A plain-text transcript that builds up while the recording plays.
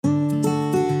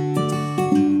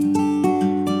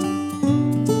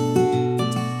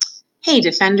Hey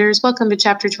Defenders, welcome to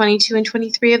Chapter 22 and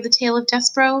 23 of the Tale of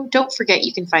Despereaux. Don't forget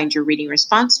you can find your reading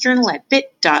response journal at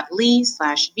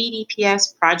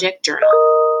bit.ly/VDPS Project Journal.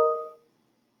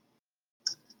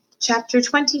 Chapter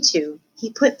 22. He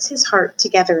Puts His Heart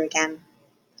Together Again.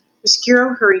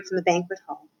 Rescuro hurried from the banquet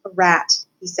hall. A rat,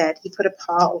 he said. He put a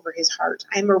paw over his heart.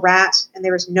 I am a rat, and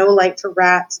there is no light for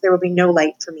rats. There will be no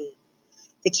light for me.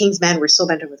 The king's men were still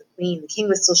bent over the queen. The king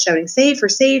was still shouting, save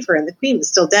her, and the queen was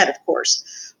still dead, of course,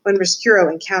 when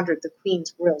Rescuro encountered the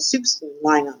queen's royal soup spoon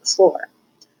lying on the floor.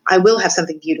 I will have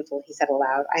something beautiful, he said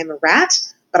aloud. I am a rat,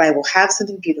 but I will have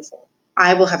something beautiful.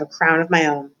 I will have a crown of my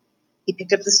own. He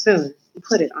picked up the spoon. He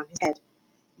put it on his head.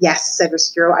 Yes, said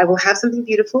Rescuro, I will have something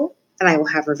beautiful, and I will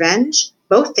have revenge,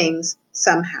 both things,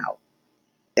 somehow.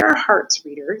 There are hearts,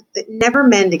 reader, that never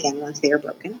mend again once they are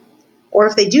broken. Or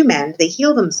if they do mend, they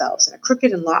heal themselves in a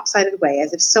crooked and lopsided way,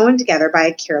 as if sewn together by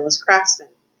a careless craftsman.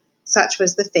 Such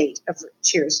was the fate of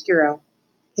Chiaroscuro.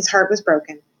 His heart was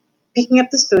broken. Picking up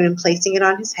the spoon and placing it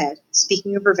on his head,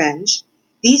 speaking of revenge,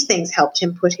 these things helped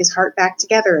him put his heart back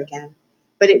together again.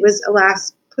 But it was,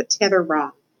 alas, put together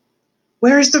wrong.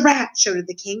 Where is the rat? Shouted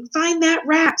the king. Find that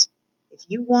rat! If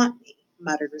you want me,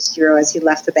 muttered Rescuro as he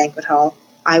left the banquet hall,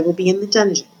 I will be in the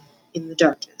dungeon, in the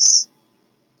darkness.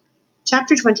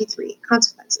 Chapter 23.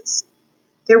 Consequences.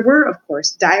 There were, of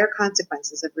course, dire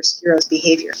consequences of Rescuro's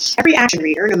behavior. Every action,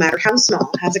 reader, no matter how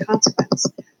small, has a consequence.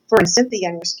 For instance, the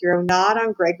young Rescuro gnawed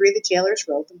on Gregory the jailer's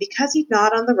robe, and because he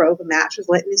gnawed on the robe, a match was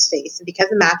lit in his face, and because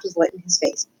the match was lit in his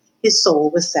face, his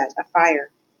soul was set afire.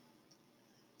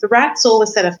 The rat's soul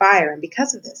was set afire, and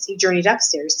because of this, he journeyed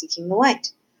upstairs seeking the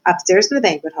light. Upstairs in the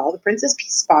banquet hall, the princess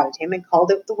spotted him and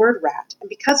called out the word rat, and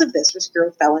because of this,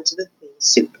 Rescuro fell into the queen's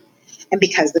soup. And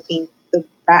because the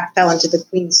rat fell into the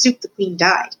queen's soup, the queen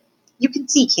died. You can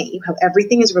see, can't you, how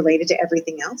everything is related to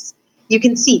everything else? You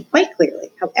can see quite clearly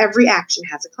how every action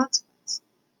has a consequence.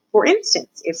 For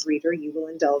instance, if, reader, you will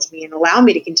indulge me and allow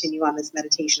me to continue on this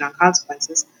meditation on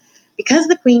consequences, because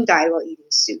the queen died while eating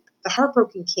soup, the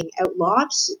heartbroken king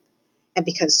outlawed soup. And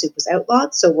because soup was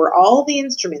outlawed, so were all the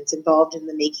instruments involved in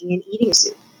the making and eating of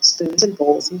soup, spoons and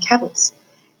bowls and kettles.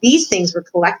 These things were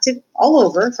collected all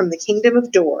over from the kingdom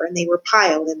of Dor, and they were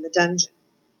piled in the dungeon.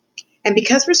 And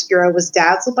because Rescuro was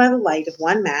dazzled by the light of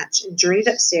one match and journeyed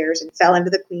upstairs and fell into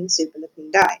the queen's soup, and the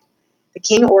queen died, the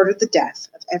king ordered the death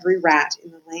of every rat in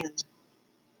the land.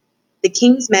 The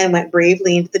king's men went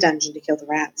bravely into the dungeon to kill the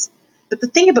rats. But the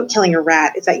thing about killing a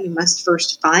rat is that you must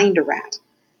first find a rat.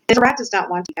 If a rat does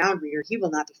not want to be found, reader, he will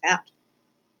not be found.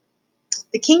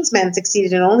 The king's men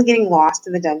succeeded in only getting lost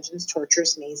in the dungeon's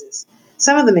tortuous mazes.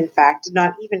 Some of them, in fact, did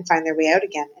not even find their way out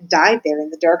again, and died there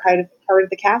in the dark heart of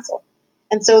the castle.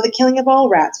 And so the killing of all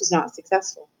rats was not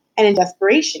successful. And in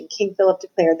desperation, King Philip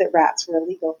declared that rats were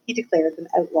illegal. He declared them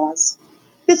outlaws.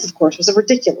 This, of course, was a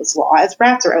ridiculous law, as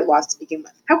rats are outlaws to begin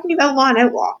with. How can you outlaw an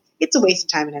outlaw? It's a waste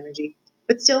of time and energy.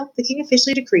 But still, the king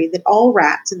officially decreed that all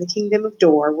rats in the kingdom of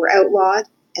Dor were outlawed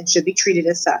and should be treated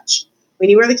as such. When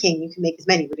you are the king, you can make as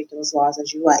many ridiculous laws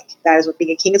as you like. That is what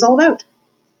being a king is all about.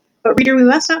 But, reader, we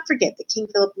must not forget that King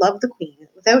Philip loved the queen, and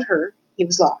without her, he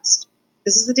was lost.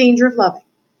 This is the danger of loving.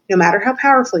 No matter how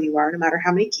powerful you are, no matter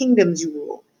how many kingdoms you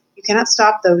rule, you cannot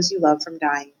stop those you love from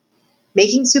dying.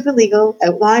 Making soup illegal,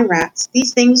 outlawing rats,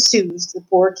 these things soothed the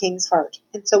poor king's heart,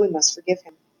 and so we must forgive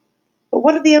him. But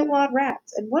what of the outlawed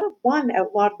rats? And what of one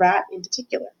outlawed rat in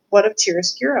particular? What of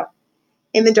Chiaroscuro?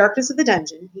 In the darkness of the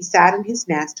dungeon, he sat in his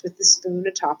nest with the spoon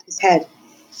atop his head.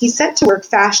 He set to work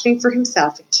fashioning for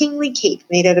himself a kingly cape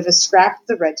made out of a scrap of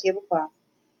the red tablecloth.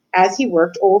 As he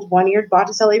worked, old one-eared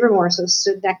Botticelli Remorso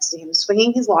stood next to him,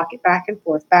 swinging his locket back and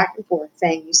forth,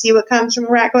 saying, You see what comes from a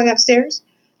rat going upstairs?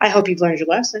 I hope you've learned your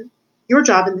lesson. Your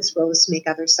job in this world is to make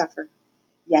others suffer.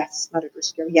 Yes, muttered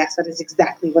Rescuro, yes, that is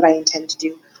exactly what I intend to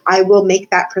do. I will make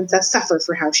that princess suffer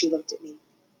for how she looked at me.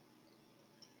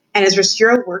 And as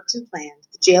Rescuro worked and planned,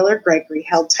 the jailer Gregory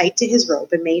held tight to his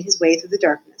rope and made his way through the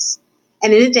darkness.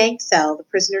 And in a dank cell, the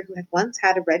prisoner who had once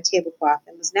had a red tablecloth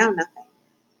and was now nothing,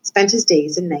 spent his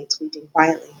days and nights weeping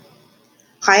quietly.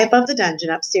 High above the dungeon,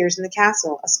 upstairs in the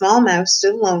castle, a small mouse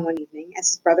stood alone one evening as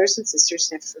his brothers and sisters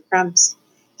sniffed for crumbs.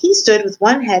 He stood with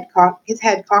his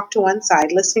head cocked to one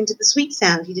side, listening to the sweet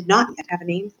sound he did not yet have a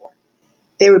name for.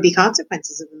 There would be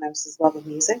consequences of the mouse's love of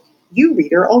music. You,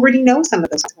 reader, already know some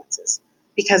of those consequences.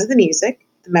 Because of the music,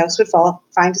 the mouse would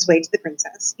find his way to the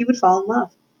princess. He would fall in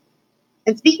love.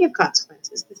 And speaking of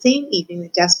consequences, the same evening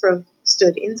that Despereaux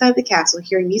stood inside the castle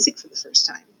hearing music for the first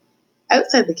time,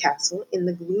 outside the castle, in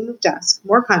the gloom of dusk,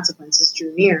 more consequences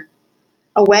drew near.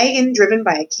 A wagon driven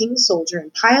by a king's soldier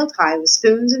and piled high with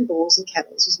spoons and bowls and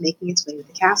kettles was making its way to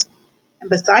the castle. And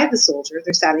beside the soldier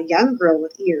there sat a young girl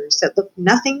with ears that looked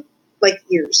nothing like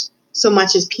ears, so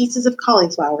much as pieces of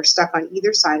cauliflower stuck on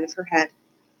either side of her head.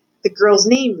 The girl's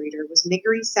name reader was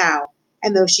Niggery Sow,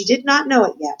 and though she did not know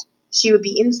it yet, she would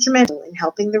be instrumental in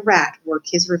helping the rat work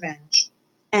his revenge.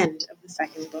 End of the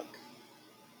second book.